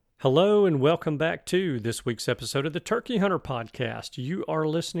Hello and welcome back to this week's episode of the Turkey Hunter Podcast. You are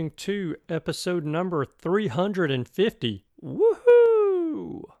listening to episode number 350.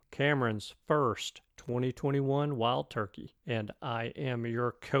 Woohoo! Cameron's first 2021 wild turkey. And I am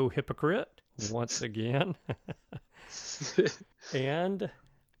your co-hypocrite once again. And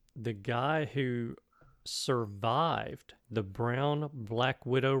the guy who survived the brown black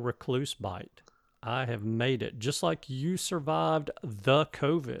widow recluse bite. I have made it. Just like you survived the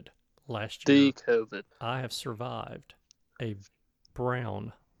COVID last year. The COVID. I have survived a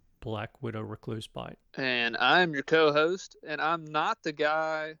brown black widow recluse bite. And I'm your co-host, and I'm not the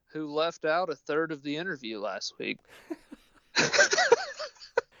guy who left out a third of the interview last week.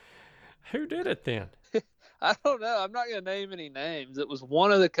 Who did it then? I don't know. I'm not going to name any names. It was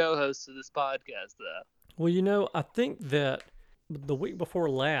one of the co-hosts of this podcast, though. Well, I think that the week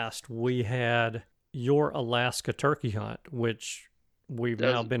before last, we had your Alaska turkey hunt, which we've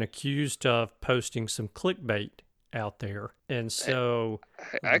now been accused of posting some clickbait out there. And so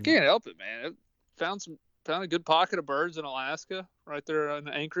I can't help it, man. Found a good pocket of birds in Alaska right there in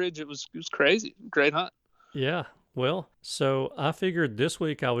Anchorage. It was crazy. Great hunt. Yeah. Well, so I figured this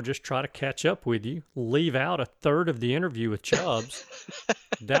week I would just try to catch up with you, leave out a third of the interview with Chubbs.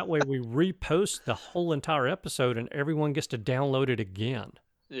 That way we repost the whole entire episode and everyone gets to download it again.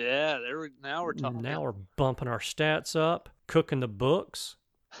 Yeah, now we're talking. Now we're bumping our stats up, cooking the books.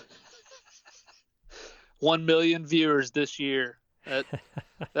 1 million viewers this year. That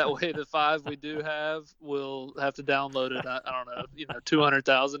way, the 5 we do have, we'll have to download it. I don't know,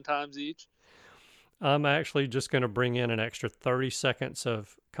 200,000 times each. I'm actually just going to bring in an extra 30 seconds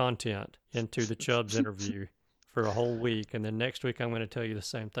of content into the Chubbs interview for a whole week. And then next week, I'm going to tell you the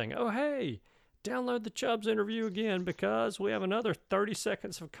same thing. Oh, hey, download the Chubbs interview again because we have another 30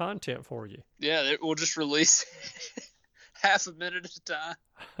 seconds of content for you. Yeah, we'll just release half a minute at a time.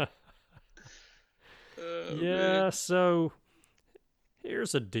 Man. So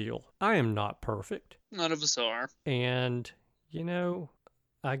here's a deal. I am not perfect. None of us are. And,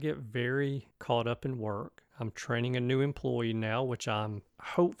 I get very caught up in work. I'm training a new employee now, which I'm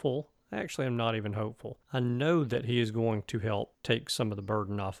hopeful. Actually, I'm not even hopeful. I know that he is going to help take some of the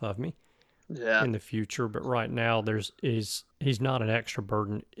burden off of me in the future. But right now, he's not an extra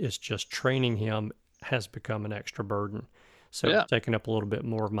burden. It's just training him has become an extra burden. So it's taking up a little bit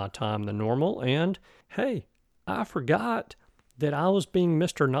more of my time than normal. And hey, I forgot that I was being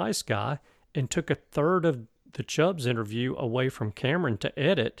Mr. Nice Guy and took a third of the Chubbs interview away from Cameron to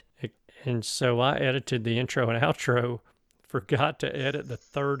edit. And so I edited the intro and outro, forgot to edit the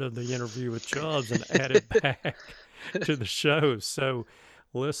third of the interview with Chubbs and added back to the show. So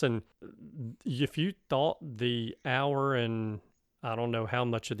listen, if you thought the hour and I don't know how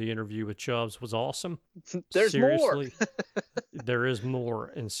much of the interview with Chubbs was awesome, there's seriously, more. There is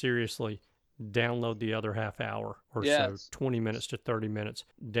more. And seriously, download the other half hour or so, 20 minutes to 30 minutes.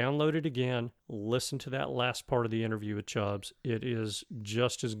 Download it again. Listen to that last part of the interview with Chubbs. It is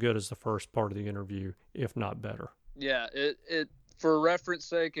just as good as the first part of the interview, if not better. Yeah, it for reference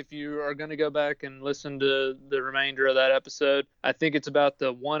sake, if you are going to go back and listen to the remainder of that episode, I think it's about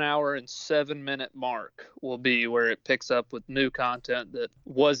the 1 hour and 7 minute mark will be where it picks up with new content that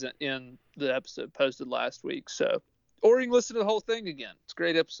wasn't in the episode posted last week. So, or you can listen to the whole thing again. It's a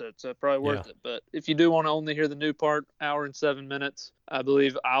great episode, so probably worth it. But if you do want to only hear the new part, hour and 7 minutes, I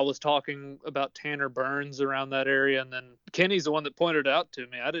believe I was talking about Tanner Burns around that area. And then Kenny's the one that pointed it out to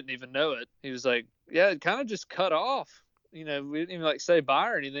me. I didn't even know it. He was like, yeah, it kind of just cut off. We didn't even say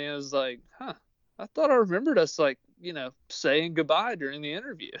bye or anything. I was like, I thought I remembered us saying goodbye during the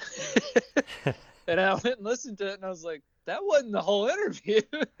interview. And I went and listened to it and I was like, that wasn't the whole interview.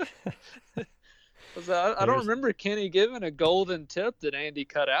 I don't remember Kenny giving a golden tip that Andy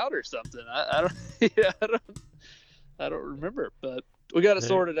cut out or something. I don't remember, but we got it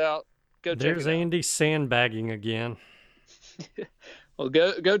sorted out. Go check it out. There's Andy sandbagging again. Well,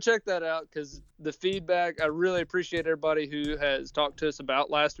 go check that out because the feedback, I really appreciate everybody who has talked to us about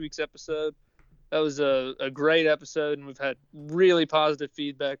last week's episode. That was a great episode, and we've had really positive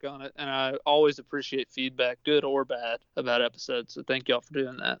feedback on it, and I always appreciate feedback, good or bad, about episodes, so thank y'all for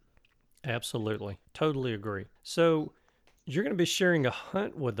doing that. Absolutely. Totally agree. So you're going to be sharing a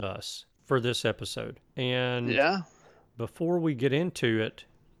hunt with us for this episode, and before we get into it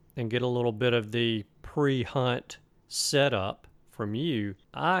and get a little bit of the pre-hunt setup from you,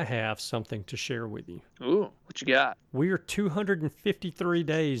 I have something to share with you. Ooh, what you got? We are 253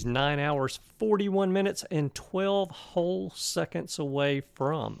 days, 9 hours, 41 minutes, and 12 whole seconds away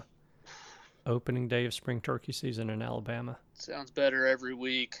from opening day of spring turkey season in Alabama. Sounds better every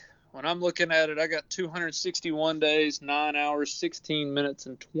week. when I'm looking at it, I got 261 days, 9 hours, 16 minutes,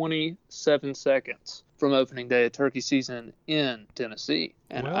 and 27 seconds from opening day of turkey season in Tennessee.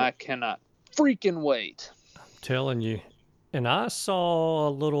 And Well, I cannot freaking wait. telling you. And I saw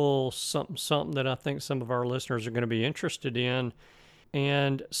a little something that I think some of our listeners are going to be interested in,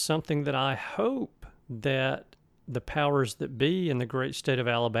 and something that I hope that the powers that be in the great state of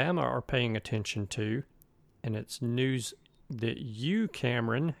Alabama are paying attention to. And it's news that you,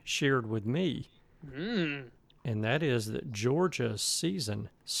 Cameron, shared with me. And that is that Georgia's season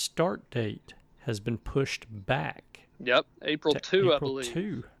start date has been pushed back. Yep, April 2, I April believe.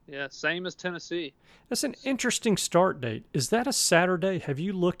 2. Yeah, same as Tennessee. That's an interesting start date. Is that a Saturday? Have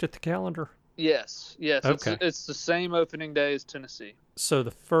you looked at the calendar? Yes. Okay. It's the same opening day as Tennessee. So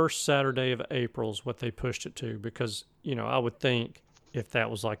the first Saturday of April is what they pushed it to, because, I would think if that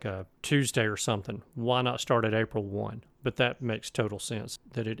was like a Tuesday or something, why not start at April 1? But that makes total sense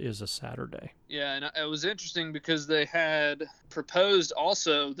that it is a Saturday. Yeah, and it was interesting because they had proposed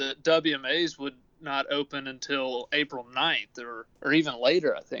also that WMAs would not open until April 9th or even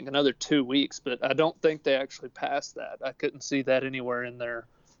later, I think, another 2 weeks. But I don't think they actually passed that. I couldn't see that anywhere in their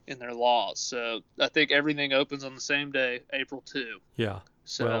laws. So I think everything opens on the same day, April 2. Yeah.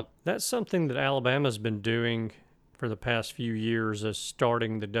 So well, that's something that Alabama's been doing for the past few years, is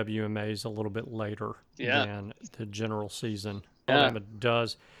starting the WMAs a little bit later than the general season. Alabama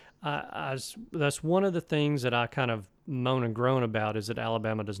does. That's one of the things that I kind of moan and groan about, is that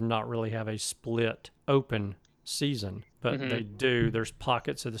Alabama does not really have a split open season, but they do. There's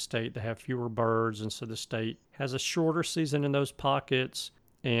pockets of the state that have fewer birds, and so the state has a shorter season in those pockets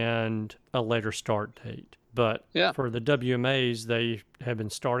and a later start date. But for the WMAs, they have been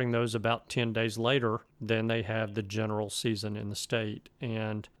starting those about 10 days later than they have the general season in the state.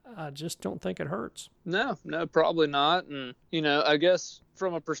 And I just don't think it hurts. No, probably not. And, I guess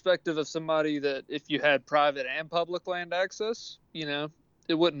from a perspective of somebody that if you had private and public land access, it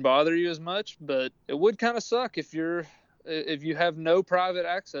wouldn't bother you as much. But it would kind of suck if you have no private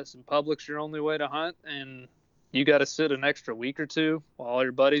access and public's your only way to hunt, and you got to sit an extra week or two while all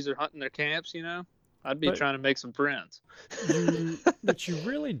your buddies are hunting their camps, I'd be trying to make some friends. But you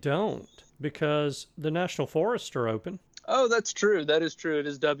really don't, because the national forests are open. Oh, that's true. That is true. It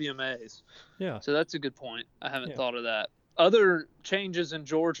is WMAs. Yeah. So that's a good point. I haven't thought of that. Other changes in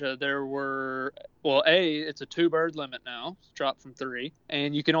Georgia, there were, it's a 2-bird limit now. It's dropped from 3.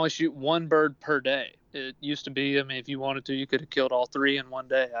 And you can only shoot 1 bird per day. It used to be, if you wanted to, you could have killed all 3 in one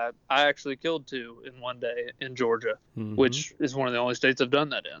day. I actually killed 2 in one day in Georgia, which is one of the only states I've done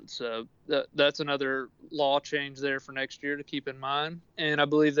that in. So that's another law change there for next year to keep in mind. And I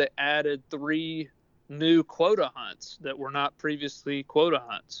believe they added 3 new quota hunts that were not previously quota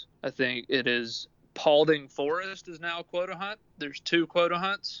hunts. I think it is Paulding Forest is now a quota hunt. There's 2 quota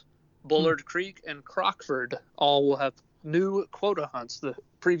hunts. Bullard Creek and Crockford all will have new quota hunts that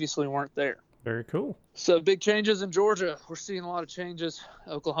previously weren't there. Very cool. So big changes in Georgia. We're seeing a lot of changes.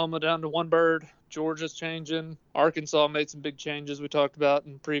 Oklahoma down to 1 bird. Georgia's changing. Arkansas made some big changes we talked about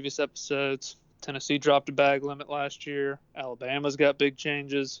in previous episodes. Tennessee dropped a bag limit last year. Alabama's got big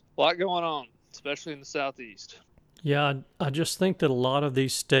changes. A lot going on, especially in the Southeast. Yeah, I just think that a lot of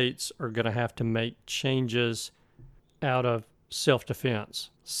these states are going to have to make changes out of self-defense.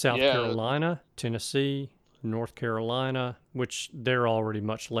 South Carolina, Tennessee, North Carolina, which they're already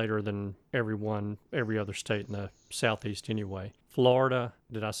much later than every other state in the Southeast anyway. Florida,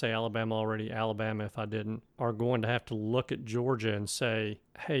 did I say Alabama already? Alabama, if I didn't, are going to have to look at Georgia and say,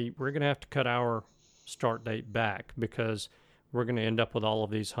 hey, we're going to have to cut our start date back, because we're going to end up with all of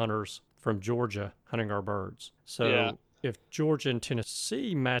these hunters from Georgia hunting our birds. So if Georgia and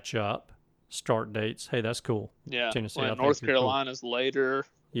Tennessee match up start dates, hey, that's cool. Yeah. Tennessee, North Carolina's later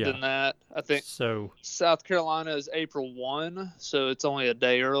than that. I think so. South Carolina is April 1, so it's only a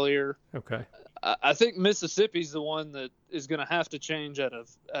day earlier. Okay. I think Mississippi's the one that is going to have to change out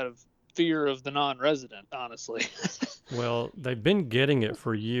of fear of the non-resident, honestly. Well, they've been getting it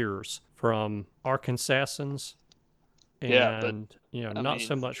for years from Arkansasans. And, not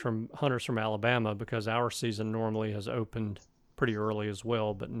so much from hunters from Alabama, because our season normally has opened pretty early as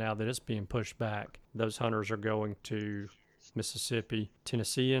well. But now that it's being pushed back, those hunters are going to Mississippi.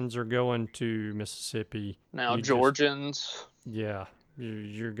 Tennesseans are going to Mississippi. Now Georgians.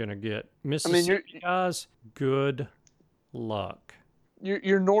 You're going to get Mississippi guys, good luck.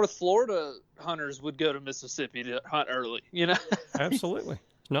 Your North Florida hunters would go to Mississippi to hunt early, Absolutely.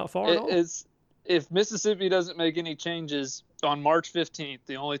 It's not far at all. If Mississippi doesn't make any changes on March 15th,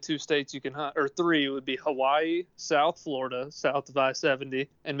 the only 2 states you can hunt, or 3, would be Hawaii, South Florida, south of I-70,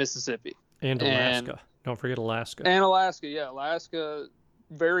 and Mississippi. And Alaska. Don't forget Alaska. And Alaska, yeah. Alaska,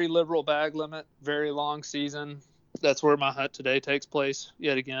 very liberal bag limit, very long season. That's where my hunt today takes place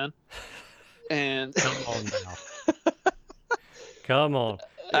yet again. And Come on now. Come on.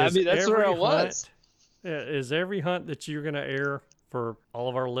 I mean, that's where I was. Is every hunt that you're going to air for all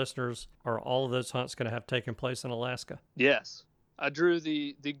of our listeners, are all of those hunts going to have taken place in Alaska? Yes. I drew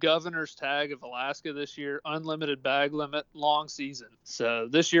the governor's tag of Alaska this year, unlimited bag limit, long season. So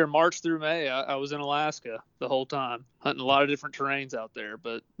this year, March through May, I was in Alaska the whole time, hunting a lot of different terrains out there.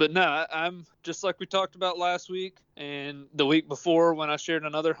 But no, I'm just like we talked about last week and the week before when I shared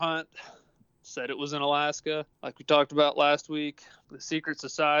another hunt, said it was in Alaska. Like we talked about last week, the secret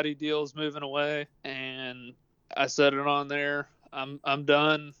society deal is moving away, and I said it on there. I'm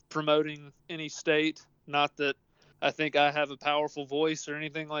done promoting any state. Not that I think I have a powerful voice or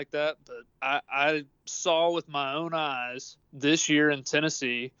anything like that, but I saw with my own eyes this year in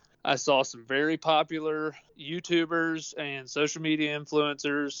Tennessee, I saw some very popular YouTubers and social media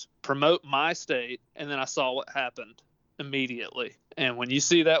influencers promote my state, and then I saw what happened immediately. And when you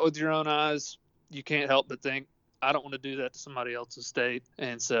see that with your own eyes, you can't help but think, I don't want to do that to somebody else's state.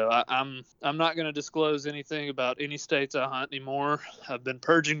 And so I'm not going to disclose anything about any states I hunt anymore. I've been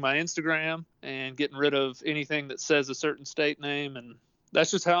purging my Instagram and getting rid of anything that says a certain state name, and that's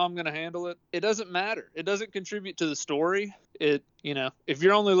just how I'm going to handle it. It doesn't matter. It doesn't contribute to the story. If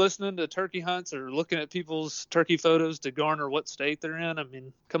you're only listening to turkey hunts or looking at people's turkey photos to garner what state they're in, I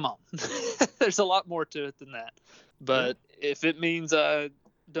mean, come on. There's a lot more to it than that. But if it means I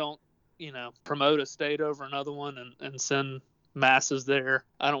don't, promote a state over another one and send masses there,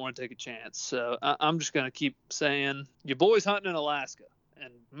 I don't want to take a chance. So I'm just going to keep saying, your boy's hunting in Alaska.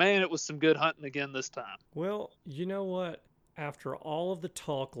 And man, it was some good hunting again this time. Well, you know what? After all of the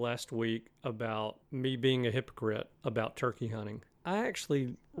talk last week about me being a hypocrite about turkey hunting, I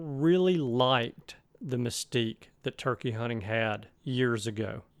actually really liked the mystique that turkey hunting had years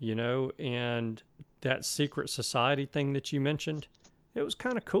ago, and that secret society thing that you mentioned, it was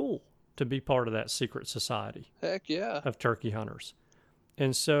kind of cool to be part of that secret society. Heck yeah. Of turkey hunters.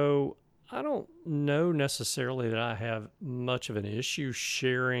 And so I don't know necessarily that I have much of an issue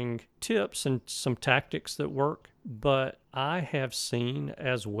sharing tips and some tactics that work, but I have seen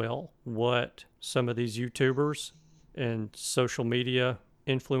as well what some of these YouTubers and social media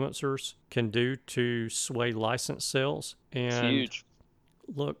influencers can do to sway license sales. And it's huge.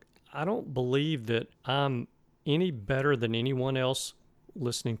 Look, I don't believe that I'm any better than anyone else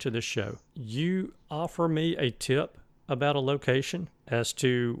listening to this show. You offer me a tip about a location as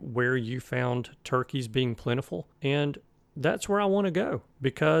to where you found turkeys being plentiful, and that's where I want to go,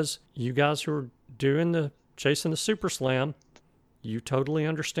 because you guys who are chasing the Super Slam, you totally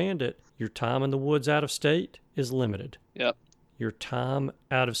understand it. Your time in the woods out of state is limited. Yep. Your time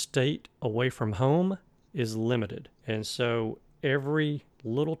out of state away from home is limited. And so every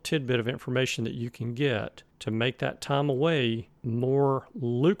little tidbit of information that you can get to make that time away more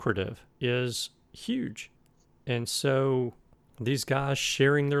lucrative is huge. And so these guys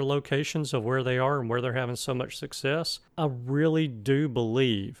sharing their locations of where they are and where they're having so much success, I really do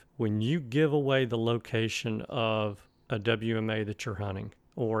believe when you give away the location of a WMA that you're hunting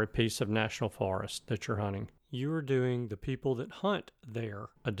or a piece of national forest that you're hunting, you are doing the people that hunt there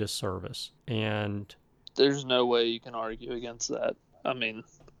a disservice. And there's no way you can argue against that. I mean,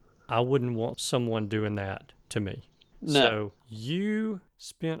 I wouldn't want someone doing that to me. No. So you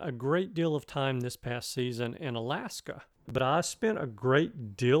spent a great deal of time this past season in Alaska, but I spent a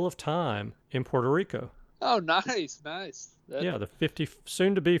great deal of time in Puerto Rico. Oh, nice. Yeah, the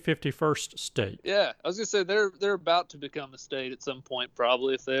soon-to-be 51st state. Yeah, I was gonna say they're about to become a state at some point,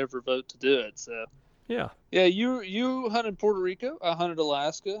 probably, if they ever vote to do it. So. Yeah. Yeah, you hunted Puerto Rico. I hunted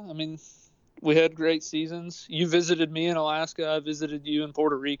Alaska. I mean, we had great seasons. You visited me in Alaska. I visited you in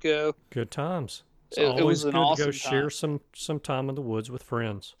Puerto Rico. Good times. It's it always was an good awesome to go time. share some time in the woods with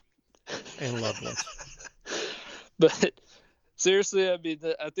friends and loved ones. But seriously, I mean,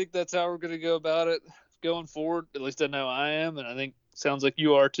 I think that's how we're going to go about it going forward. At least I know I am, and I think sounds like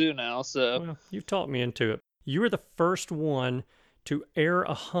you are too now. So, well, you've talked me into it. You were the first one to air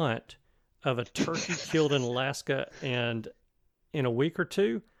a hunt of a turkey killed in Alaska, and in a week or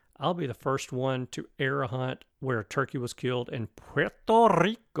two, I'll be the first one to air a hunt where a turkey was killed in Puerto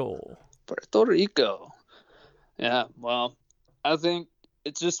Rico. Puerto Rico. Yeah, well, I think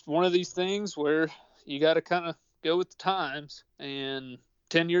it's just one of these things where you got to kind of go with the times. And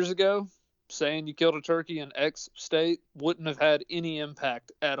 10 years ago, saying you killed a turkey in X state wouldn't have had any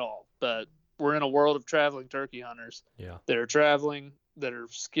impact at all. But we're in a world of traveling turkey hunters that are traveling, that are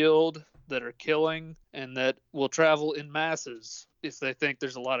skilled, that are killing, and that will travel in masses if they think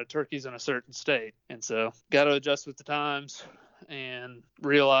there's a lot of turkeys in a certain state. And so got to adjust with the times. and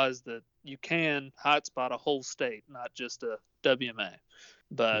realized that you can hot spot a whole state, not just a WMA.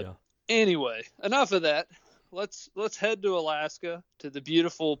 But Yeah. anyway, enough of that. Let's head to Alaska, to the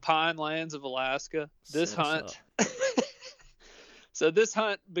beautiful pine lands of Alaska. This Set us up. hunt So this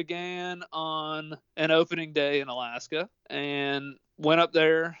hunt began on an opening day in Alaska, and went up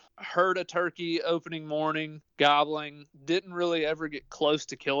there, heard a turkey opening morning gobbling. Didn't really ever get close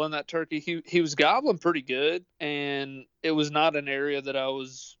to killing that turkey. He was gobbling pretty good, and it was not an area that I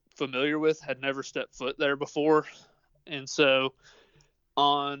was familiar with. Had never stepped foot there before, and so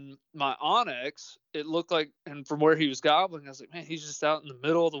on my Onyx, it looked like, and from where he was gobbling, I was like, man, he's just out in the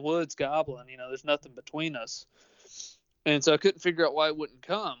middle of the woods gobbling. There's nothing between us. And so I couldn't figure out why it wouldn't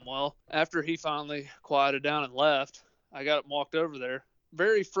come. Well, after he finally quieted down and left, I got up and walked over there.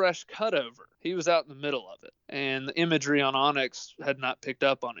 Very fresh cutover. He was out in the middle of it. And the imagery on Onyx had not picked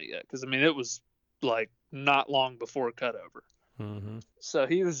up on it yet. Because, it was like not long before cutover. Mm-hmm. So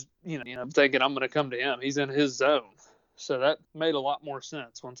he was, thinking I'm going to come to him. He's in his zone. So that made a lot more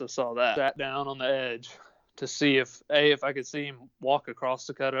sense once I saw that. Sat down on the edge to see if I could see him walk across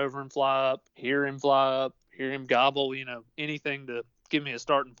the cutover and fly up, hear him fly up, hear him gobble, anything to give me a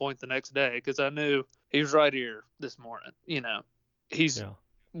starting point the next day, because I knew he was right here this morning. He's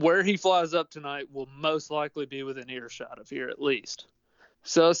where he flies up tonight will most likely be within earshot of here at least.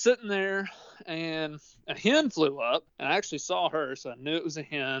 So I was sitting there, and a hen flew up, and I actually saw her, so I knew it was a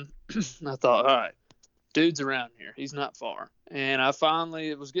hen. I thought, all right, dude's around here. He's not far. And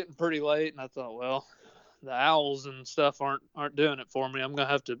it was getting pretty late, and I thought, well, the owls and stuff aren't doing it for me. I'm going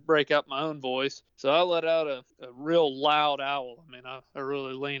to have to break out my own voice. So I let out a real loud owl. I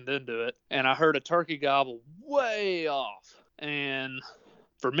really leaned into it. And I heard a turkey gobble way off. And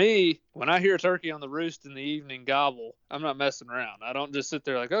for me, when I hear a turkey on the roost in the evening gobble, I'm not messing around. I don't just sit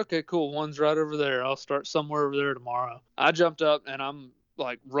there like, okay, cool, one's right over there. I'll start somewhere over there tomorrow. I jumped up, and I'm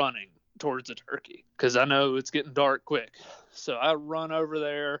like running towards the turkey because I know it's getting dark quick. So I run over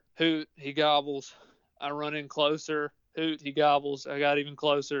there, hoot, he gobbles. I run in closer, hoot, he gobbles. I got even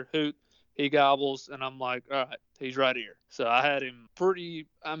closer, hoot, he gobbles. And I'm like, all right, he's right here. So I had him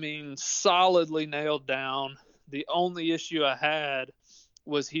solidly nailed down. The only issue I had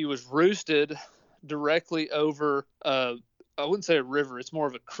was he was roosted directly over I wouldn't say a river, it's more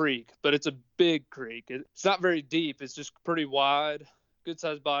of a creek, but it's a big creek. It's not very deep, it's just pretty wide, good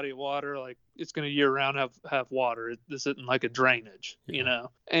sized body of water. Like, it's going to year round have water. This isn't like a drainage,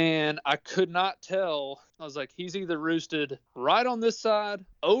 and I could not tell. I was like, he's either roosted right on this side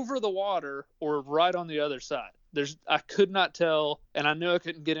over the water or right on the other side. I could not tell, and I knew I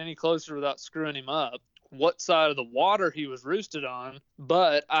couldn't get any closer without screwing him up, what side of the water he was roosted on.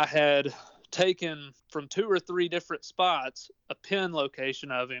 But I had taken from 2 or 3 different spots a pin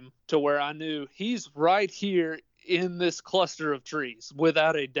location of him to where I knew he's right here in this cluster of trees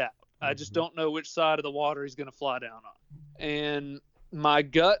without a doubt. I just don't know which side of the water he's going to fly down on. And my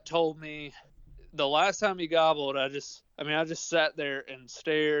gut told me the last time he gobbled, I just sat there and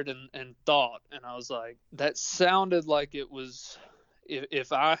stared and thought, and I was like, that sounded like it was,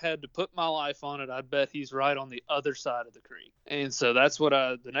 if I had to put my life on it, I'd bet he's right on the other side of the creek. And so that's what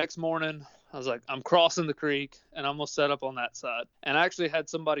the next morning, I was like, I'm crossing the creek, and I'm going to set up on that side. And I actually had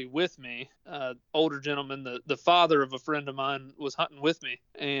somebody with me, older gentleman, the father of a friend of mine was hunting with me.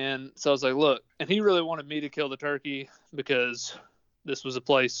 And so I was like, look, and he really wanted me to kill the turkey because this was a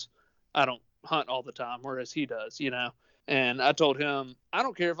place I don't hunt all the time, whereas he does, And I told him, I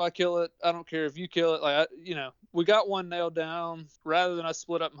don't care if I kill it. I don't care if you kill it. Like, we got one nailed down. Rather than us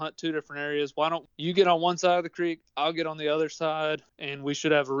split up and hunt 2 different areas, why don't you get on one side of the creek, I'll get on the other side, and we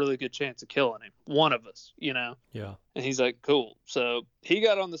should have a really good chance of killing him. One of us, Yeah. And he's like, cool. So he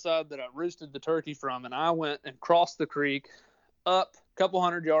got on the side that I roosted the turkey from, and I went and crossed the creek, up a couple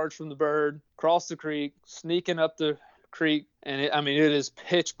 100 yards from the bird, crossed the creek, sneaking up the creek, and it is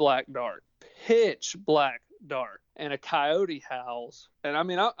pitch black dark. And a coyote howls, and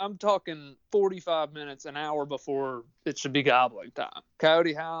I'm talking 45 minutes, an hour before it should be gobbling time.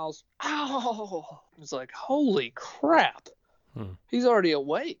 Coyote howls, ow! It's like, holy crap, he's already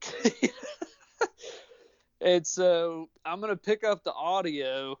awake. And so I'm gonna pick up the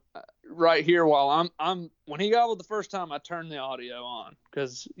audio right here while I'm when he gobbled the first time, I turned the audio on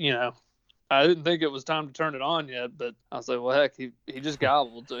because I didn't think it was time to turn it on yet, but I was like, well, heck, he just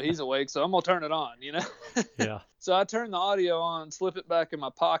gobbled, so he's awake, so I'm going to turn it on, Yeah. So I turned the audio on, slip it back in my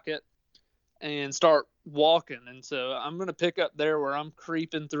pocket, and start walking. And so I'm going to pick up there where I'm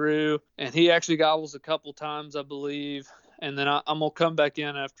creeping through, and he actually gobbles a couple times, I believe. And then I'm going to come back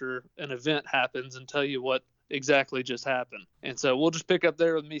in after an event happens and tell you what exactly just happened. And so we'll just pick up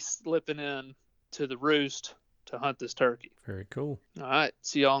there with me slipping in to the roost to hunt this turkey. Very cool. All right,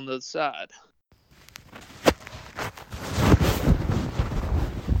 see y'all on the other side.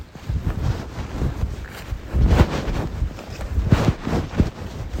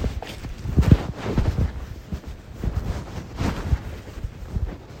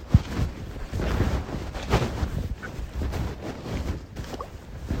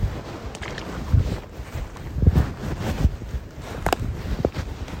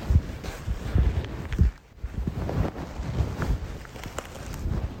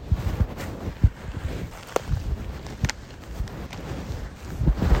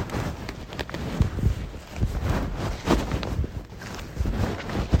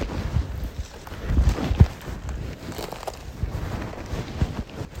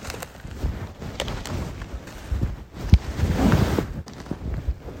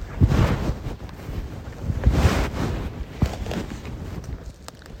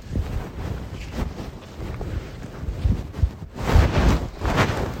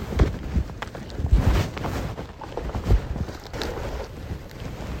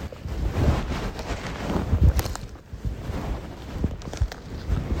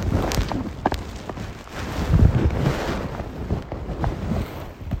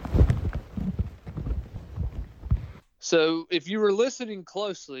 So if you were listening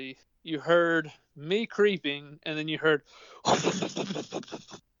closely, you heard me creeping, and then you heard,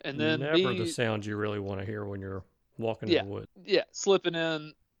 and then Never the sound you really want to hear when you're walking in the woods. Yeah, slipping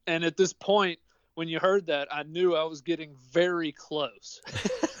in. And at this point, when you heard that, I knew I was getting very close.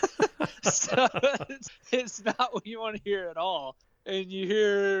 So it's not what you want to hear at all. And you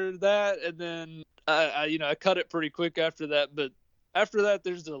hear that, and then I cut it pretty quick after that. But after that,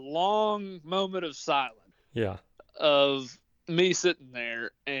 there's a long moment of silence. Yeah. Of me sitting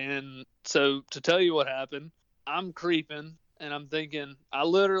there. And so to tell you what happened, I'm creeping and I'm thinking, I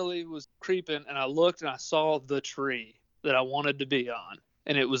literally was creeping and I looked and I saw the tree that I wanted to be on.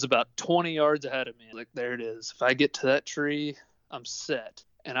 And it was about 20 yards ahead of me. Like, there it is. If I get to that tree, I'm set.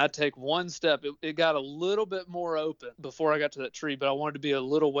 And I take one step. It got a little bit more open before I got to that tree, but I wanted to be a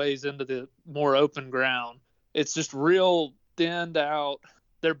little ways into the more open ground. It's just real thinned out.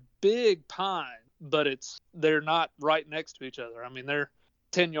 They're big pines, but they're not right next to each other. I mean, they're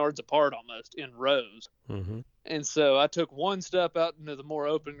 10 yards apart almost in rows. Mm-hmm. And so I took one step out into the more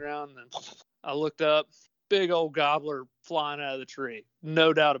open ground, and then I looked up, big old gobbler flying out of the tree.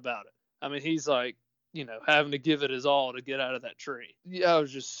 No doubt about it. I mean, he's like, having to give it his all to get out of that tree. Yeah, I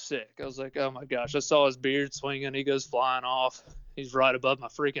was just sick. I was like, oh my gosh. I saw his beard swinging. He goes flying off. He's right above my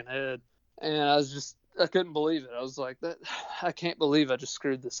freaking head. And I couldn't believe it. I was like, I can't believe I just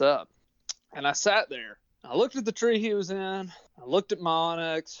screwed this up. And I sat there. I looked at the tree he was in. I looked at my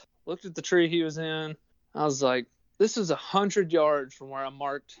onX. Looked at the tree he was in. I was like, this is 100 yards from where I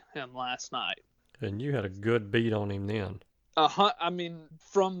marked him last night. And you had a good beat on him then. I mean,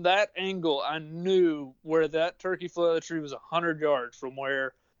 from that angle, I knew where that turkey flew out of the tree was 100 yards from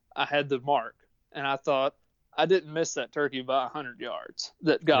where I had the mark. And I thought, I didn't miss that turkey by 100 yards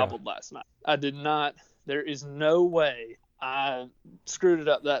that gobbled last night. I did not. There is no way I screwed it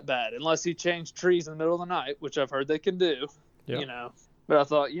up that bad, unless he changed trees in the middle of the night, which I've heard they can do, But I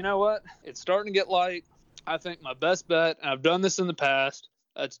thought, you know what? It's starting to get light. I think my best bet, and I've done this in the past,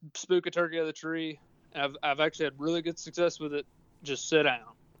 I'd spook a turkey out of the tree. I've actually had really good success with it. Just sit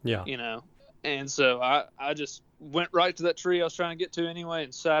down. Yeah. And so I just went right to that tree I was trying to get to anyway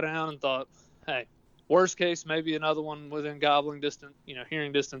and sat down and thought, hey, worst case, maybe another one within gobbling distance,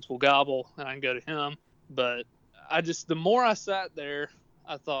 hearing distance will gobble and I can go to him. But the more I sat there,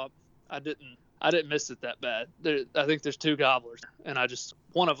 I thought I didn't miss it that bad. I think there's two gobblers, and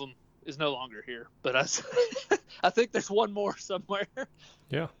one of them is no longer here, but I think there's one more somewhere.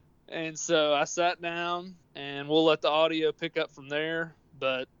 Yeah. And so I sat down, and we'll let the audio pick up from there.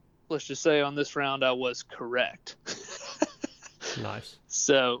 But let's just say on this round, I was correct. Nice.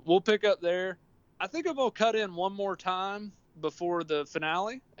 So we'll pick up there. I think I'm going to cut in one more time before the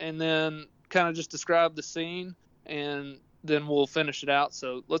finale, and then kind of just describe the scene, and then we'll finish it out.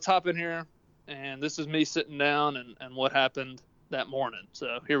 So let's hop in here. And this is me sitting down and what happened that morning.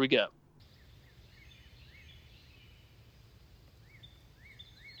 So here we go.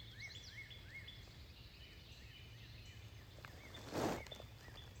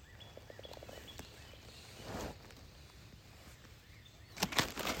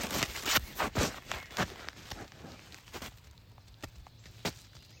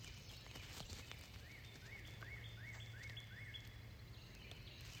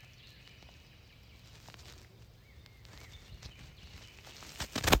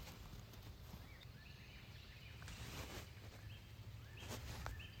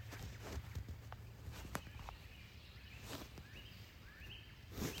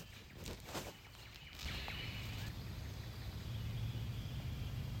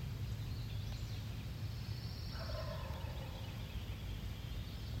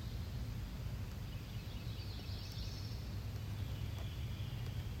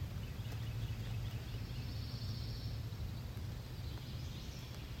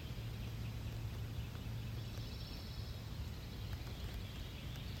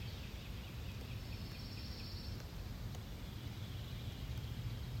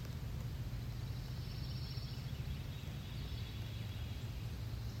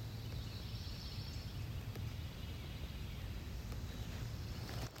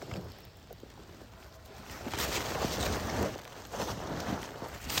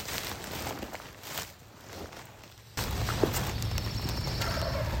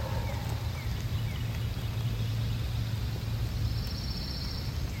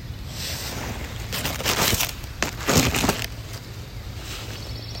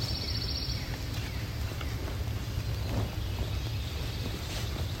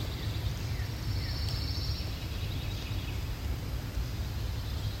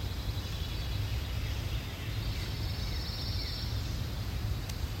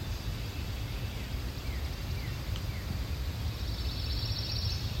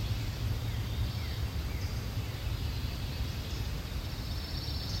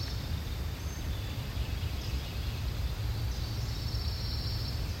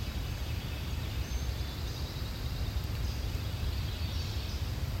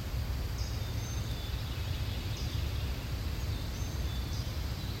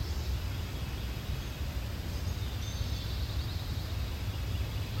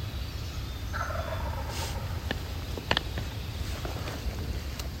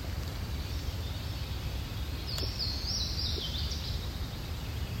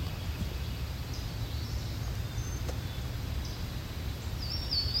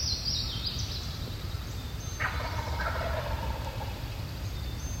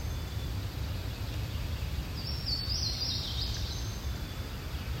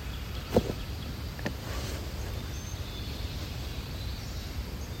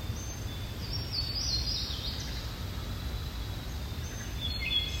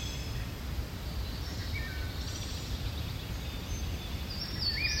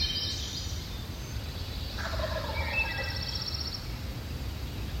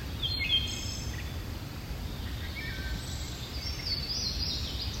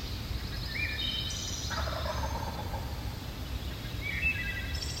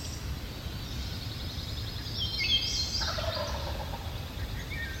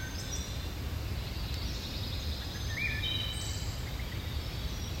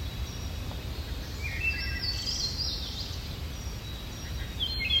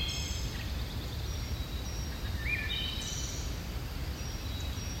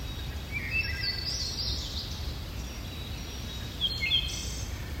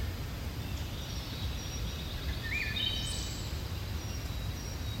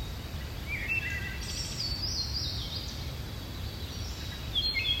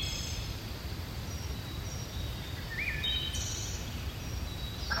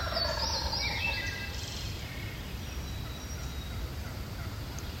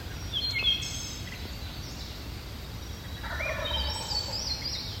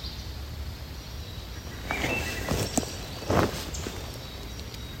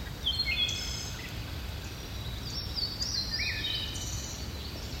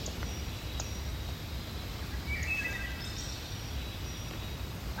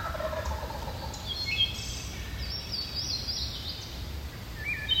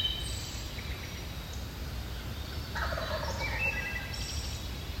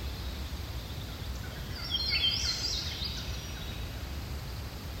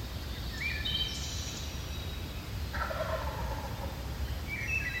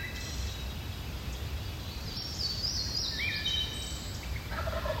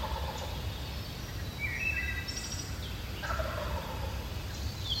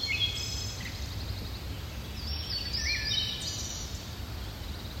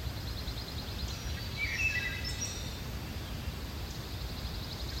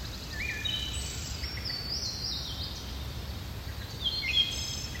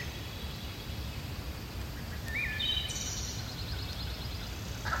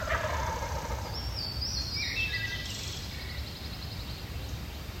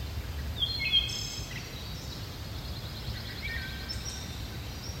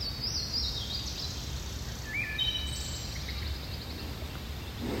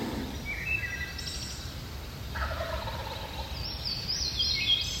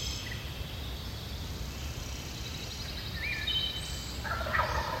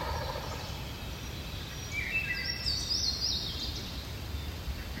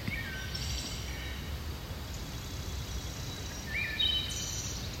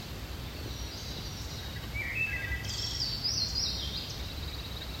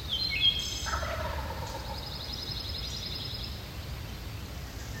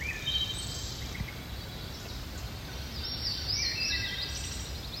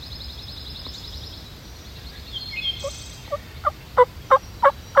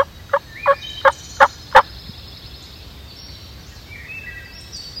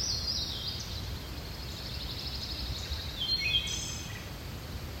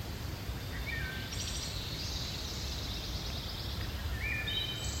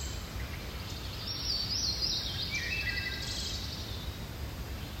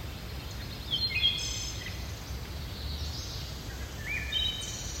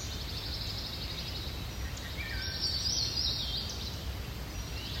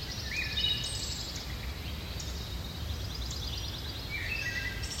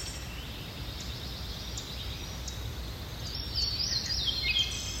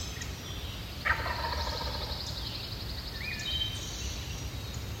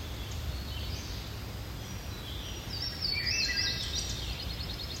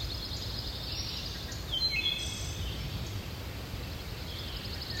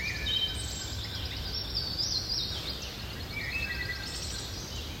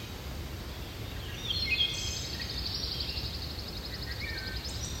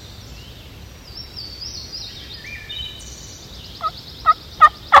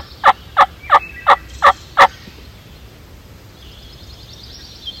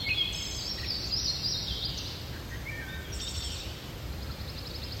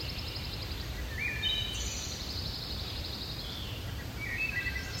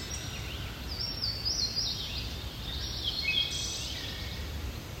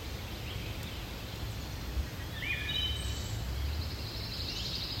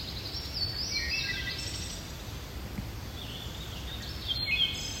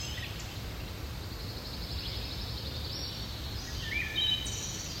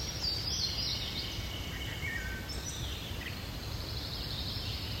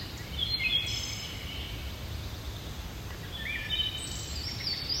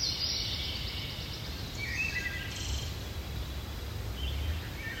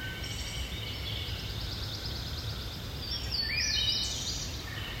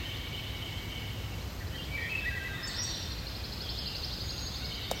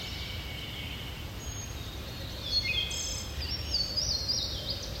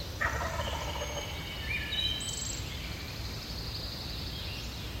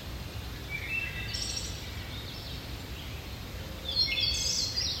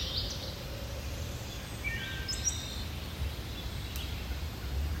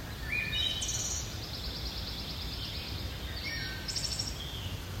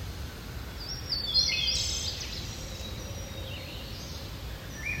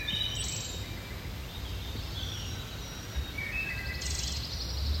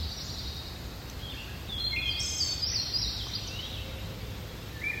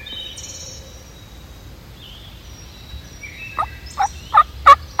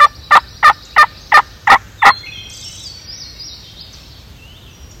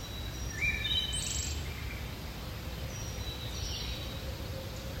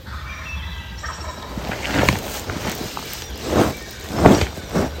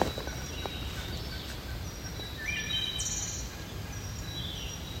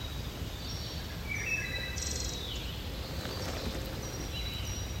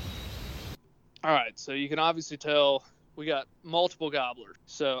 All right, so you can obviously tell we got multiple gobblers.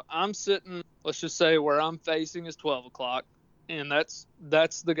 So I'm sitting, let's just say where I'm facing is 12 o'clock, and that's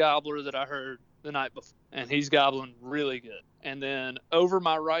the gobbler that I heard the night before, and he's gobbling really good. And then over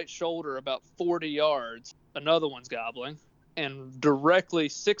my right shoulder, about 40 yards, another one's gobbling, and directly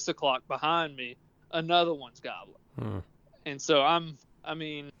 6 o'clock behind me, another one's gobbling. And so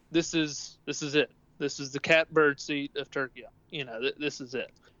this is it. This is the catbird seat of turkey. This is it.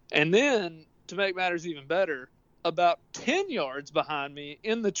 And then to make matters even better, about 10 yards behind me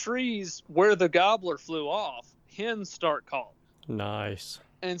in the trees where the gobbler flew off, hens start calling. Nice.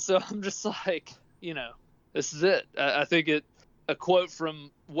 And so I'm just like, this is it. I think a quote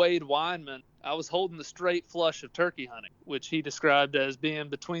from Wade Weinman, I was holding the straight flush of turkey hunting, which he described as being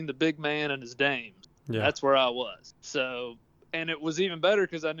between the big man and his dames. Yeah. That's where I was. So, and it was even better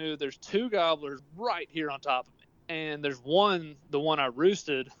because I knew there's two gobblers right here on top of me. And there's one, the one I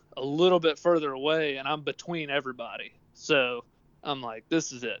roosted, a little bit further away, and I'm between everybody. So I'm like,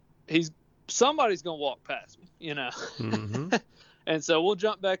 this is it. Somebody's going to walk past me, Mm-hmm. And so we'll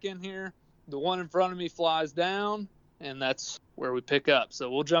jump back in here. The one in front of me flies down, and that's where we pick up. So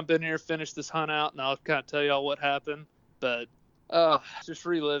we'll jump in here, finish this hunt out, and I'll kind of tell y'all what happened. But just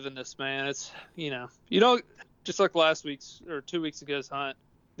reliving this, man. It's, just like last week's or 2 weeks ago's hunt,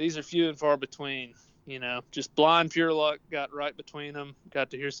 these are few and far between. Just blind pure luck, got right between them,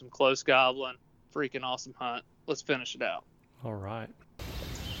 got to hear some close gobbling. Freaking awesome hunt. Let's finish it out. All right.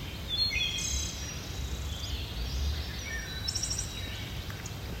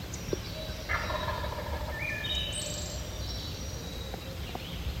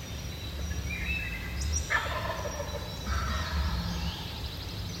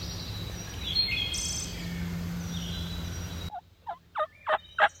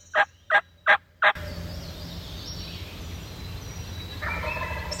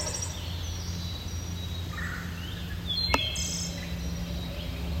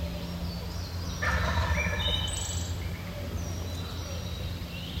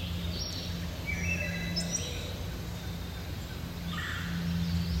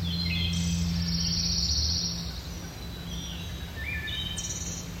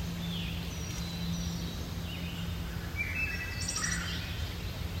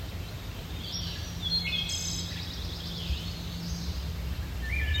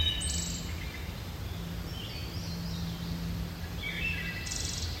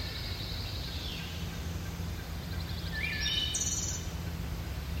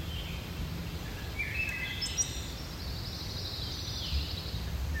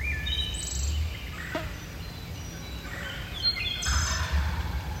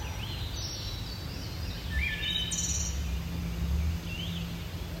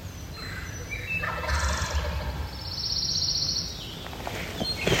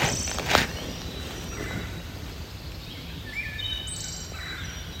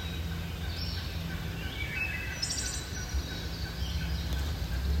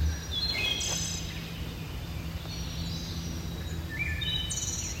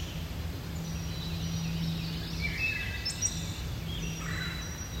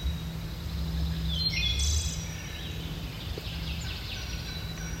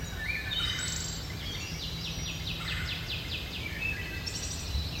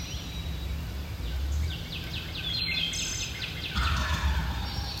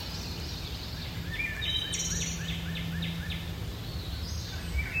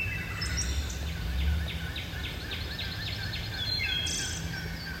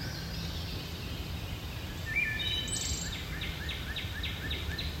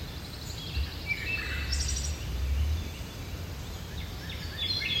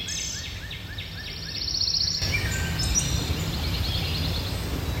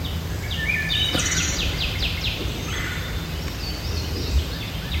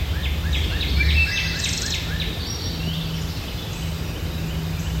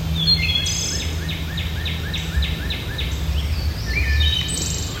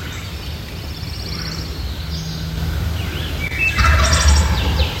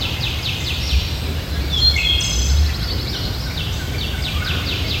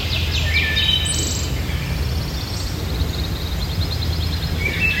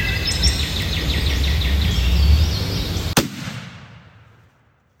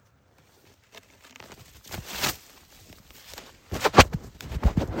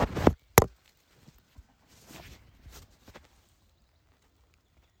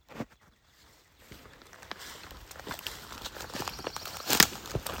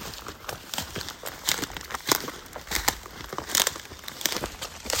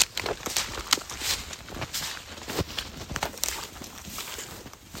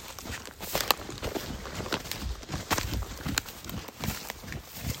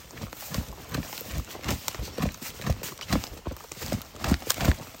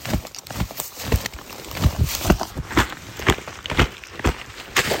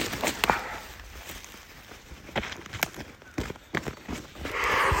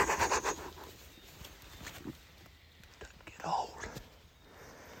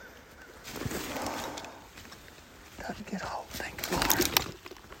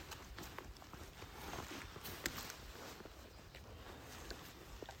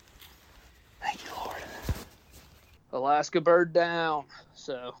 Alaska bird down.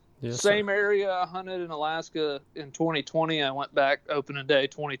 So Yes, same sir. area I hunted in Alaska in 2020. I went back opening day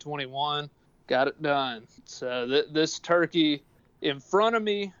 2021, got it done. So this turkey in front of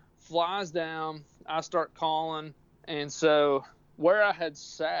me flies down. I start calling, and so where I had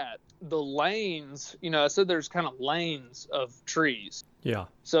sat, the lanes, I said there's kind of lanes of trees. Yeah.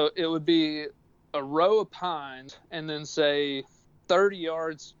 So it would be a row of pines and then say 30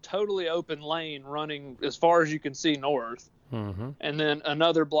 yards totally open lane running as far as you can see north, Mm-hmm. and then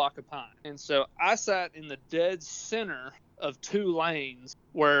another block of pine. And so I sat in the dead center of two lanes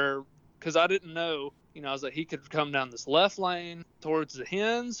where, because I didn't know, I was like, he could come down this left lane towards the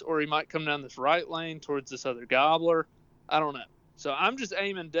hens, or he might come down this right lane towards this other gobbler. I don't know. So I'm just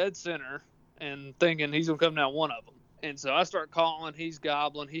aiming dead center and thinking he's going to come down one of them. And so I start calling, he's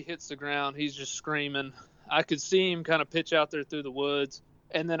gobbling, he hits the ground, he's just screaming. I could see him kind of pitch out there through the woods,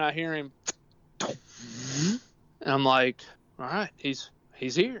 and then I hear him, and I'm like, all right, he's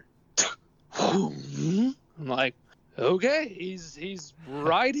here. I'm like, okay, he's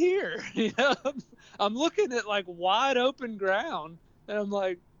right here. I'm looking at like wide open ground, and I'm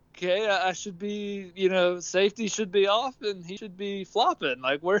like, okay, I should be, safety should be off, and he should be flopping.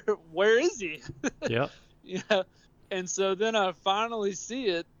 Like, where is he? Yep. And so then I finally see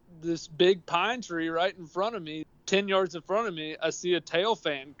it, this big pine tree right in front of me, 10 yards in front of me. I see a tail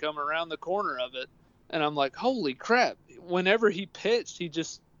fan come around the corner of it. And I'm like, holy crap. Whenever he pitched,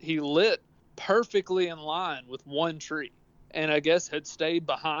 he lit perfectly in line with one tree. And I guess had stayed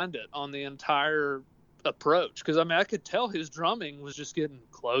behind it on the entire approach. Because, I could tell his drumming was just getting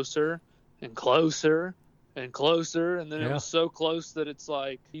closer and closer and closer. And then it was so close that it's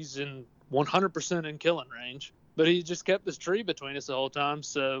like he's in 100% in killing range. But he just kept this tree between us the whole time.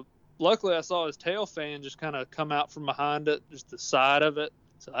 So luckily I saw his tail fan just kind of come out from behind it, just the side of it.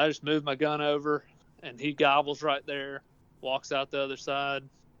 So I just moved my gun over, and he gobbles right there, walks out the other side,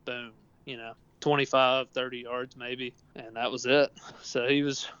 boom, 25, 30 yards maybe. And that was it. So he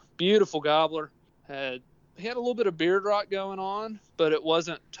was beautiful gobbler. He had a little bit of beard rot going on, but it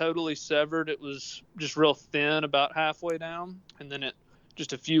wasn't totally severed. It was just real thin about halfway down. And then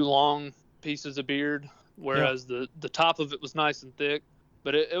just a few long pieces of beard, whereas the top of it was nice and thick.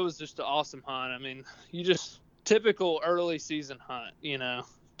 But it was just an awesome hunt. Typical early season hunt,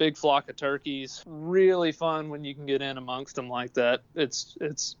 big flock of turkeys. Really fun when you can get in amongst them like that.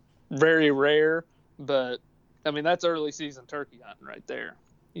 It's very rare, but that's early season turkey hunting right there.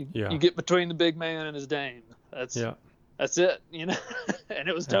 You get between the big man and his dame. That's it, and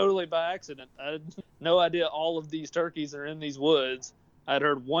it was totally by accident. I had no idea all of these turkeys are in these woods. I'd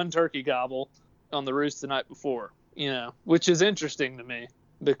heard one turkey gobble on the roost the night before, which is interesting to me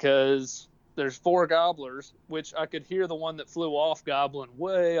because there's 4 gobblers, which I could hear the one that flew off gobbling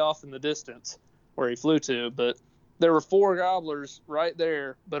way off in the distance where he flew to, but there were 4 gobblers right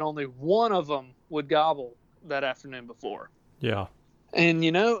there, but only one of them would gobble that afternoon before. Yeah. And,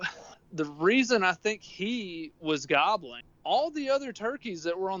 the reason I think he was gobbling, all the other turkeys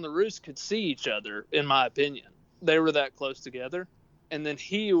that were on the roost could see each other, in my opinion. They were that close together. And then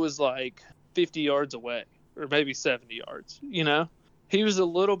he was like 50 yards away, or maybe 70 yards, He was a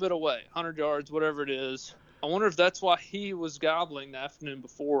little bit away, 100 yards, whatever it is. I wonder if that's why he was gobbling the afternoon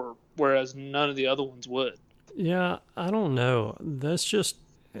before, whereas none of the other ones would. Yeah, I don't know. That's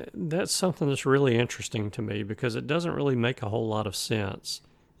something that's really interesting to me because it doesn't really make a whole lot of sense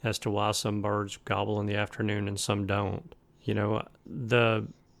as to why some birds gobble in the afternoon and some don't. The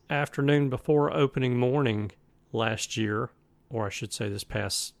afternoon before opening morning last year, or I should say this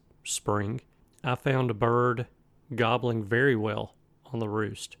past spring, I found a bird gobbling very well on the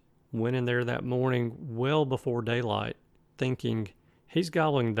roost. Went in there that morning well before daylight thinking, he's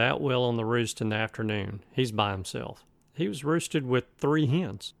gobbling that well on the roost in the afternoon. He's by himself. He was roosted with 3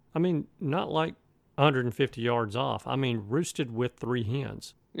 hens. Not like 150 yards off. Roosted with 3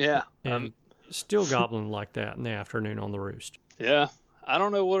 hens. Yeah. And still gobbling like that in the afternoon on the roost. Yeah. I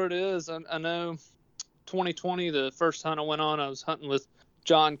don't know what it is. I know 2020, the first hunt I went on, I was hunting with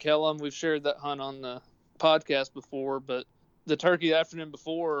John Kellum. We've shared that hunt on the podcast before, but the turkey the afternoon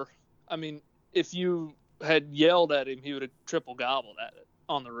before, if you had yelled at him, he would have triple gobbled at it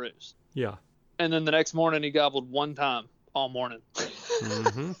on the roost. Yeah. And then the next morning he gobbled one time all morning.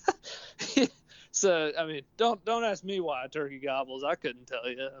 Mm-hmm. So, don't ask me why a turkey gobbles. I couldn't tell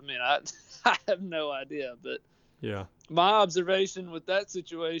you. I have no idea. But yeah, my observation with that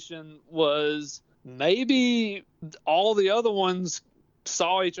situation was maybe all the other ones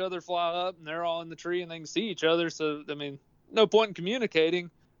saw each other fly up and they're all in the tree and they can see each other. So, no point in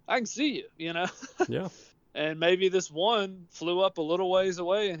communicating. I can see you, Yeah. And maybe this one flew up a little ways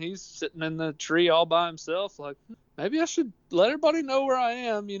away and he's sitting in the tree all by himself. Like, maybe I should let everybody know where I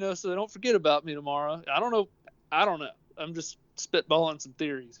am, so they don't forget about me tomorrow. I don't know. I'm just spitballing some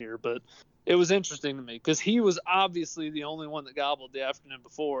theories here, but it was interesting to me because he was obviously the only one that gobbled the afternoon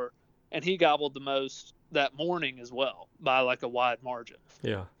before, and he gobbled the most that morning as well by like a wide margin.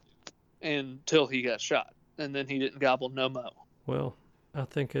 Yeah. Until he got shot, and then he didn't gobble no mo. Well, I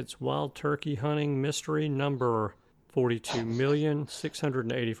think it's wild turkey hunting mystery number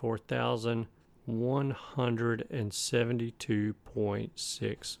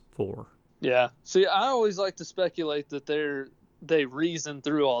 42,684,172.64. Yeah. See, I always like to speculate that they reason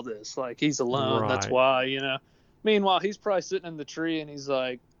through all this. Like he's alone. That's Right. why. Meanwhile, he's probably sitting in the tree and he's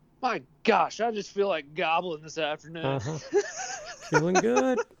like, my gosh, I just feel like gobbling this afternoon. Uh-huh. Feeling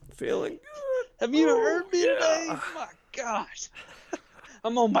good. Feeling good. Have you heard me yeah. today? My gosh.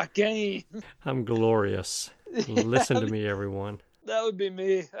 I'm on my game. I'm glorious. Listen to me, everyone. That would be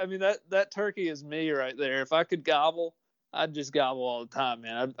me. I mean, that turkey is me right there. If I could gobble, I'd just gobble all the time,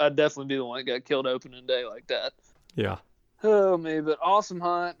 man. I'd definitely be the one that got killed opening day like that. Yeah. Oh, me, but awesome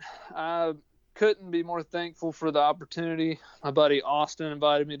hunt. I couldn't be more thankful for the opportunity. My buddy Austin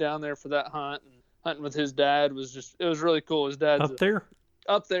invited me down there for that hunt, and hunting with his dad it was really cool. His dad's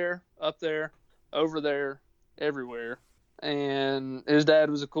up there, over there, everywhere. And his dad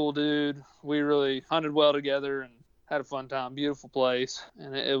was a cool dude. We really hunted well together and had a fun time. Beautiful place,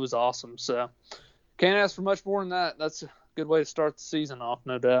 and it was awesome. So can't ask for much more than that. That's a good way to start the season off,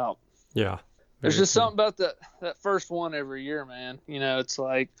 no doubt. Yeah. There's just something about that first one every year, man. It's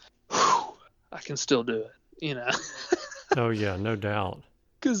like, whew, I can still do it, Oh, yeah, no doubt.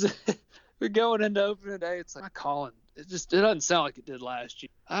 Because we're going into opening day. It's like, my calling, it doesn't sound like it did last year.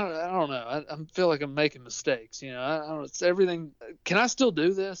 I don't know. I feel like I'm making mistakes, I don't know. It's everything. Can I still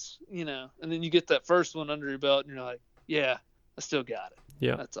do this, And then you get that first one under your belt and you're like, yeah, I still got it.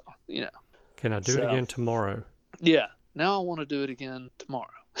 Yeah. That's all, Can I do it again tomorrow? Yeah. Now I want to do it again tomorrow.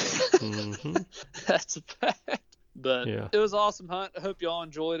 Mm-hmm. That's a fact. But It was an awesome hunt. I hope y'all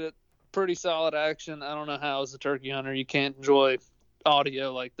enjoyed it. Pretty solid action. I don't know how, as a turkey hunter, you can't enjoy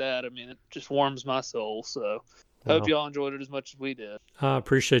audio like that. I mean, it just warms my soul. So hope y'all enjoyed it as much as we did. I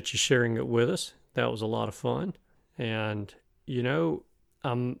appreciate you sharing it with us. That was a lot of fun. And,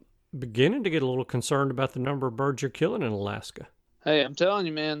 I'm beginning to get a little concerned about the number of birds you're killing in Alaska. Hey, I'm telling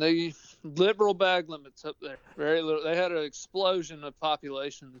you, man, they liberal bag limits up there. Very little. They had an explosion of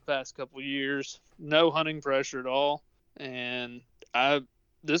population the past couple of years. No hunting pressure at all. And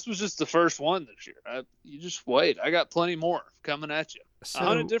this was just the first one this year. You just wait. I got plenty more coming at you. I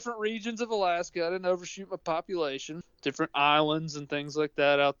hunted different regions of Alaska. I didn't overshoot my population. Different islands and things like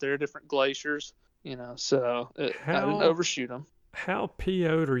that out there. Different glaciers. So I didn't overshoot them. How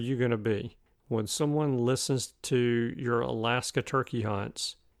PO'd are you going to be when someone listens to your Alaska turkey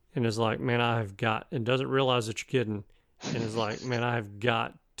hunts and is like, man, and doesn't realize that you're kidding, and is like, man, I have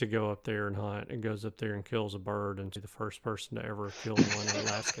got to go up there and hunt, and goes up there and kills a bird and be the first person to ever kill one in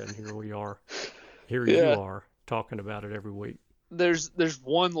Alaska, and here we are. You are talking about it every week. There's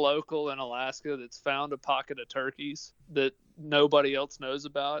one local in Alaska that's found a pocket of turkeys that nobody else knows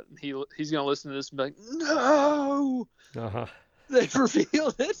about, and he's going to listen to this and be like, no! Uh-huh. They've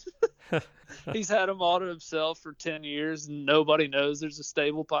revealed it. He's had them all to himself for 10 years, and nobody knows there's a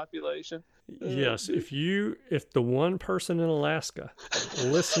stable population. Yes, if the one person in Alaska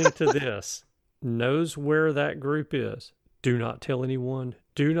listening to this knows where that group is, do not tell anyone.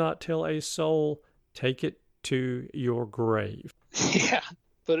 Do not tell a soul. Take it to your grave. Yeah.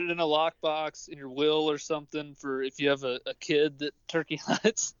 Put it in a lockbox in your will or something for if you have a kid that turkey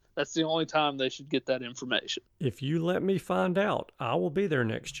hunts. That's the only time they should get that information. If you let me find out, I will be there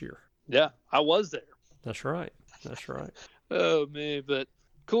next year. Yeah, I was there. That's right. Oh, man, but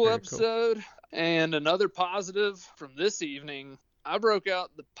cool episode. Cool. And another positive from this evening, I broke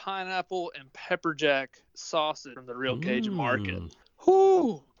out the pineapple and pepper jack sausage from the Real Cajun Market.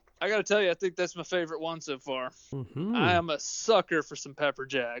 Whoo! I got to tell you, I think that's my favorite one so far. Mm-hmm. I am a sucker for some pepper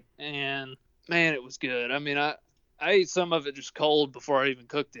jack, and man, it was good. I mean, I ate some of it just cold before I even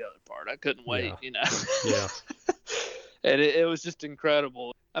cooked the other part. I couldn't wait, Yeah. And it was just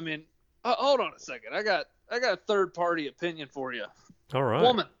incredible. I mean, hold on a second. I got a third party opinion for you. All right.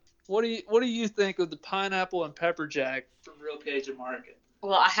 Woman, what do you think of the pineapple and pepper jack from Real Cajun Market?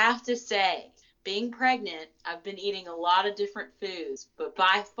 Well, I have to say, being pregnant, I've been eating a lot of different foods, but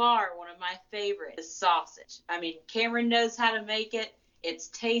by far one of my favorites is sausage. I mean, Cameron knows how to make it. It's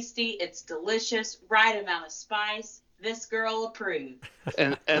tasty. It's delicious. Right amount of spice. This girl approved.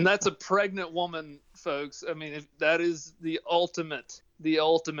 And that's a pregnant woman, folks. I mean, that is the ultimate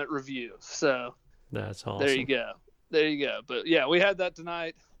review. So that's awesome. There you go. But yeah, we had that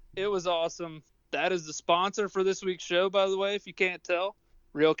tonight. It was awesome. that is the sponsor for this week's show, by the way, if you can't tell.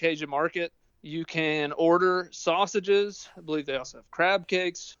 Real Cajun Market. You can order sausages. I believe they also have crab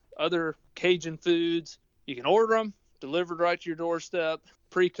cakes, other Cajun foods. You can order them, delivered right to your doorstep,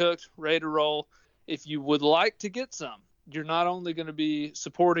 pre-cooked, ready to roll. If you would like to get some, you're not only going to be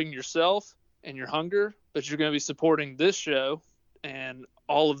supporting yourself and your hunger, but you're going to be supporting this show and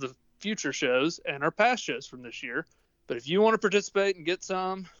all of the future shows and our past shows from this year. But if you want to participate and get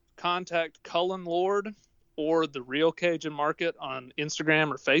some, contact Cullen Lord or the Real Cajun Market on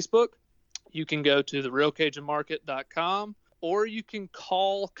Instagram or Facebook. You can go to therealcajunmarket.com, or you can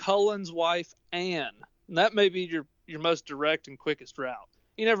call Cullen's wife, Ann. And that may be your most direct and quickest route.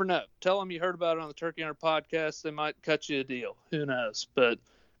 You never know. Tell them you heard about it on the Turkey Hunter podcast. They might cut you a deal. Who knows? But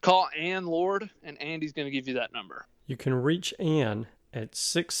call Ann Lord, and Andy's going to give you that number. You can reach Ann at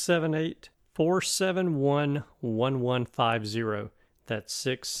 678-471-1150. That's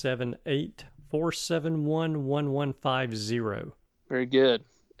 678-471-1150. Very good.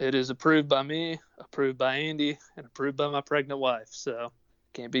 It is approved by me, approved by Andy, and approved by my pregnant wife. So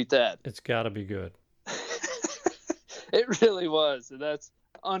can't beat that. It's got to be good. It really was. And that's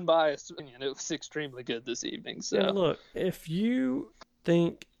unbiased opinion. It was extremely good this evening. So And look, if you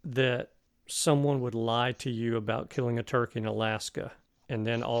think that someone would lie to you about killing a turkey in Alaska and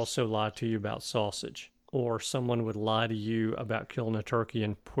then also lie to you about sausage, or someone would lie to you about killing a turkey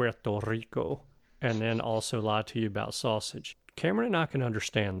in Puerto Rico and then also lie to you about sausage, Cameron and I can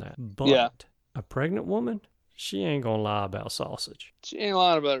understand that. But Yeah. a pregnant woman, she ain't going to lie about sausage. she ain't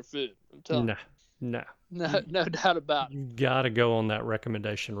lying about her food. I'm telling No, no. you. No doubt about it. You got to go on that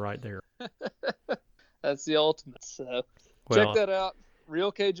recommendation right there. That's the ultimate. So check that out.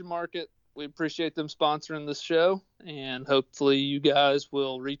 Real Cajun Market. We appreciate them sponsoring this show, and hopefully you guys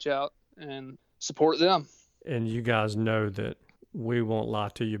will reach out and support them. And you guys know that we won't lie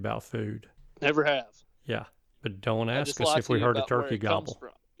to you about food. Never have. Yeah, but don't I ask just us lie if to we you heard a about where turkey it comes gobble. from.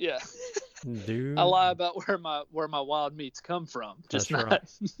 Yeah. Dude, I lie about where my wild meats come from. Just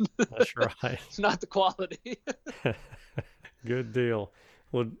That's not that's right. not the quality. Good deal.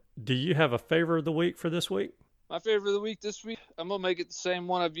 Well, do you have a favor of the week for this week? My favorite of the week this week, I'm going to make it the same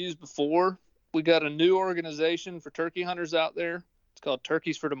one I've used before. We got a new organization for turkey hunters out there. It's called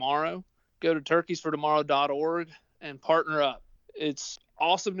Turkeys for Tomorrow. Go to turkeysfortomorrow.org and partner up. It's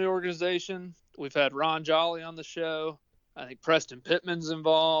awesome new organization. We've had Ron Jolly on the show. I think Preston Pittman's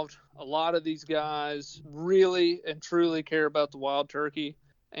involved. A lot of these guys really and truly care about the wild turkey,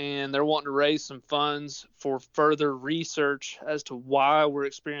 and they're wanting to raise some funds for further research as to why we're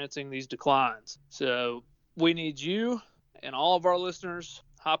experiencing these declines. So we need you and all of our listeners.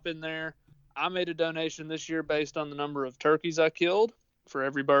 Hop in there. I made a donation this year based on the number of turkeys I killed. For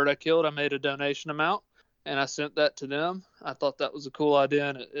every bird I killed, I made a donation amount, and I sent that to them. I thought that was a cool idea,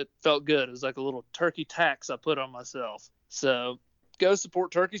 and it felt good. It was like a little turkey tax I put on myself. So go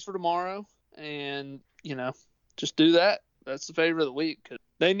support Turkeys for Tomorrow, and, just do that. That's the favorite of the week, because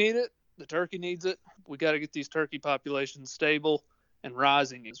they need it. The turkey needs it. We got to get these turkey populations stable and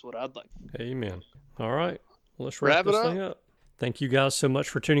rising is what I'd like. Amen. All right. Let's wrap Wrap it this thing up. Thank you guys so much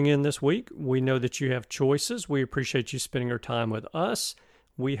for tuning in this week. We know that you have choices. We appreciate you spending your time with us.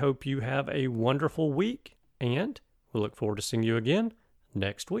 We hope you have a wonderful week, and we look forward to seeing you again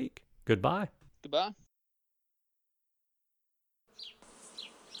next week. Goodbye. Goodbye.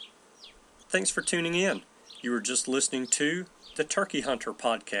 Thanks for tuning in. You were just listening to the Turkey Hunter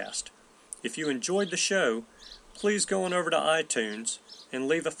podcast. If you enjoyed the show, please go on over to iTunes and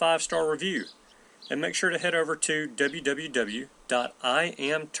leave a 5-star review. And make sure to head over to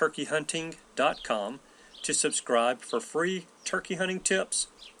www.iamturkeyhunting.com to subscribe for free turkey hunting tips,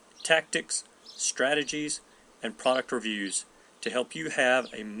 tactics, strategies, and product reviews to help you have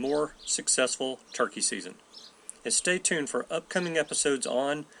a more successful turkey season. And stay tuned for upcoming episodes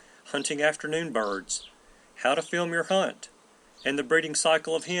on hunting afternoon birds, how to film your hunt, and the breeding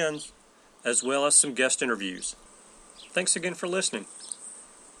cycle of hens, as well as some guest interviews. Thanks again for listening.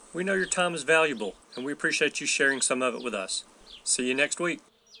 We know your time is valuable, and we appreciate you sharing some of it with us. See you next week.